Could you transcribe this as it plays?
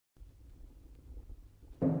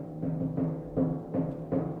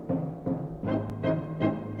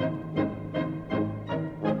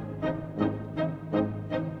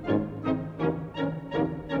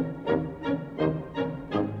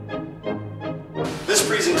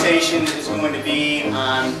presentation is going to be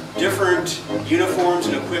on different uniforms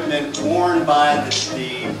and equipment worn by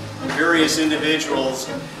the various individuals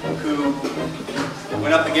who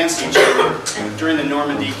went up against each other during the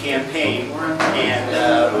Normandy campaign.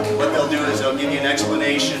 And what they'll do is they'll give you an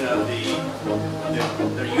explanation of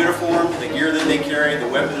their uniform, the gear that they carry, the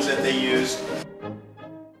weapons that they used.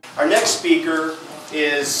 Our next speaker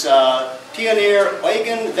is Pioneer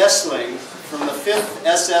Eugen Wessling from the 5th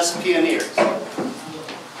SS Pioneers.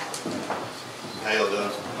 How y'all doing?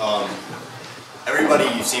 Everybody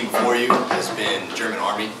you've seen before you has been German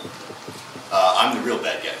Army. I'm the real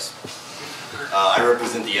bad guys. I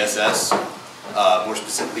represent the SS, more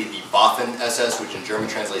specifically the Waffen SS, which in German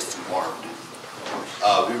translates to armed.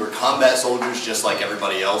 We were combat soldiers just like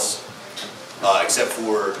everybody else, except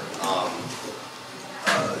for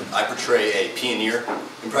I portray a pioneer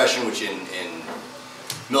impression, which in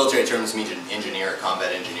military terms means an engineer, a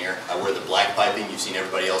combat engineer. I wear the black piping. You've seen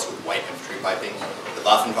everybody else with white infantry piping. The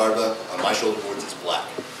Waffenfarbe on my shoulder boards is black.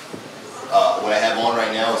 What I have on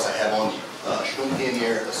right now is I have on the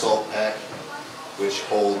Sturmpioneer Assault Pack, which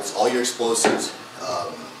holds all your explosives.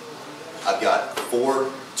 I've got 4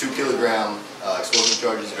 2-kilogram explosive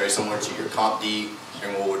charges, very similar to your Comp D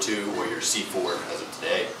during World War II or your C4 as of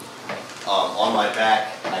today. On my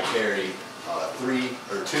back, I carry 2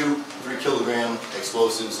 3-kilogram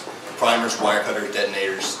explosives, primers, wire cutters,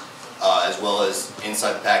 detonators, as well as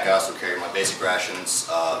inside the pack I also carry my basic rations,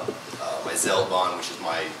 my Zeltbahn, which is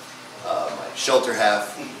my shelter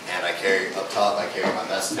half, and I carry up top I carry my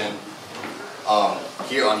mess tin.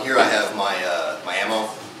 Here I have my ammo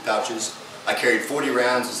pouches. I carried 40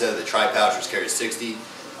 rounds instead of the tri-pouch, which carries 60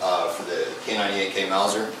 for the K98K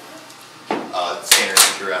Mauser. Standard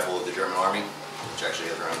infantry rifle of the German Army, which actually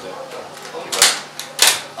has rounds in it.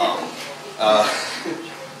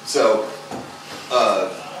 So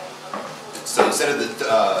instead of the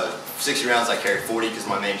 60 rounds, I carry 40 because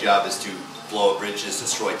my main job is to blow up bridges,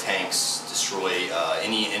 destroy tanks, destroy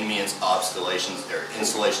any enemy installations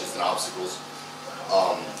and obstacles.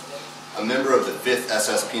 A member of the 5th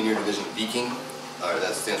SS Pioneer Division Viking,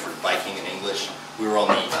 that stands for Viking in English. We were on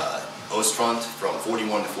the Ostfront from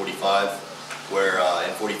 41 to 45, where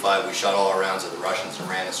in 45 we shot all our rounds at the Russians and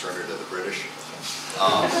ran and surrendered to the British.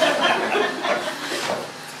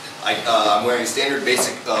 I'm wearing standard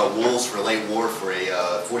basic wools for late war for a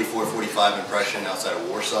 44-45 impression outside of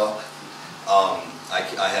Warsaw.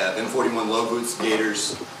 I have M41 low boots,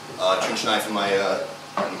 gaiters, trench knife in my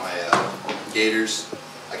gaiters.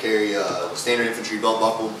 I carry a standard infantry belt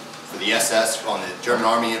buckle. For the SS, on the German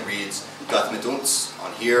Army it reads Gott mit uns.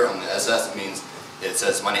 On here, on the SS, it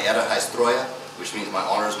says Meine Ehre heißt Treue, which means my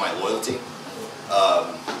honor is my loyalty.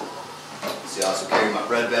 See, I also carry my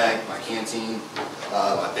bread bag, my canteen,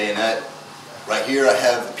 my bayonet. Right here I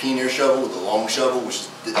have the Pioneer shovel, the long shovel, which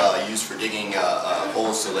is used for digging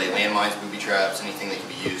holes to lay landmines, booby traps, anything that can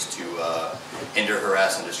be used to hinder,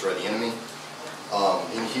 harass, and destroy the enemy.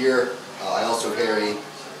 In here, I also carry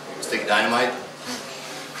a stick of dynamite.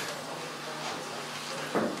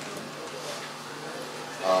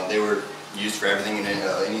 They were used for everything and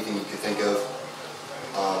anything you could think of.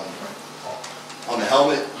 On the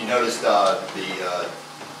helmet, you noticed the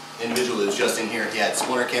individual that was just in here, he had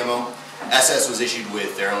splinter camo. SS was issued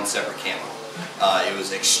with their own separate camo. It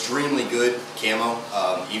was extremely good camo,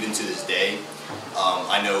 even to this day.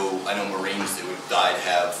 I know Marines that would died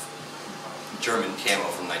have German camo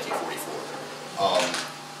from 1944.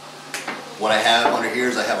 What I have under here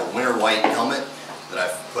is I have a winter white helmet that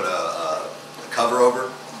I've put a cover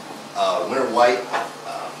over. Winter white,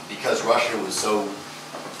 because Russia was so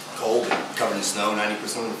cold and covered in snow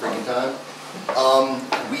 90% of the freaking time,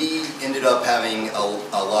 we ended up having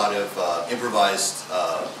a lot of improvised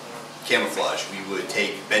camouflage. We would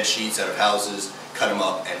take bed sheets out of houses, cut them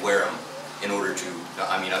up, and wear them in order to,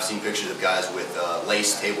 I've seen pictures of guys with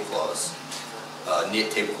lace tablecloths,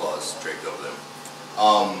 knit tablecloths draped over them.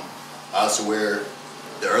 I also wear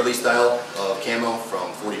the early style of camo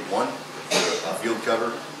from 41, a field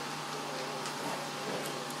cover.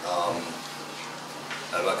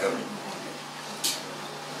 That about covered.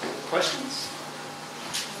 Questions?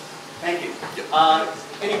 Thank you. Yep.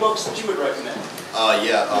 Any books that you would recommend?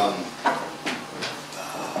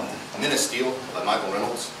 Men of Steel by Michael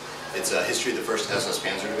Reynolds. It's a history of the 1st SS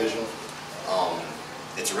Panzer Division.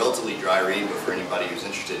 It's a relatively dry read, but for anybody who's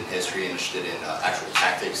interested in history, interested in actual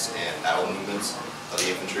tactics and battle movements of the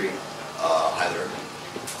infantry, highly recommend.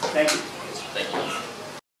 Thank you. Thank you.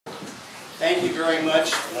 Thank you very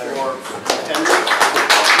much for attending.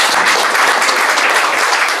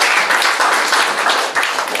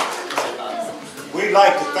 We'd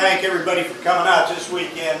like to thank thank everybody for coming out this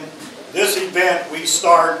weekend. This event, we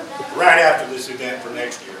start right after this event for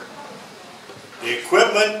next year. The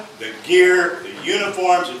equipment, the gear, the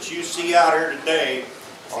uniforms that you see out here today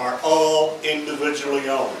are all individually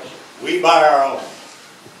owned. We buy our own.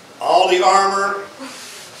 All the armor,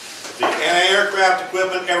 the anti-aircraft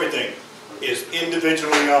equipment, everything is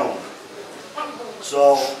individually owned.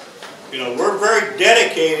 So, you know, we're very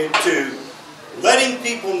dedicated to letting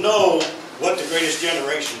people know what the greatest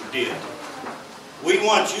generation did. We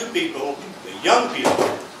want you people, the young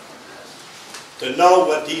people, to know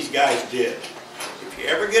what these guys did. If you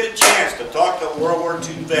ever get a chance to talk to a World War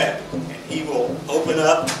II vet, and he will open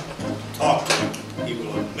up and talk to you, he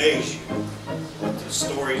will amaze you with the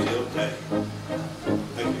stories he'll tell you.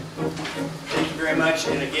 Thank you. Thank you very much.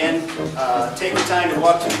 And again, take the time to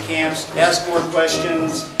walk through the camps, ask more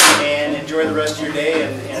questions, and enjoy the rest of your day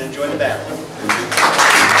and enjoy the battle.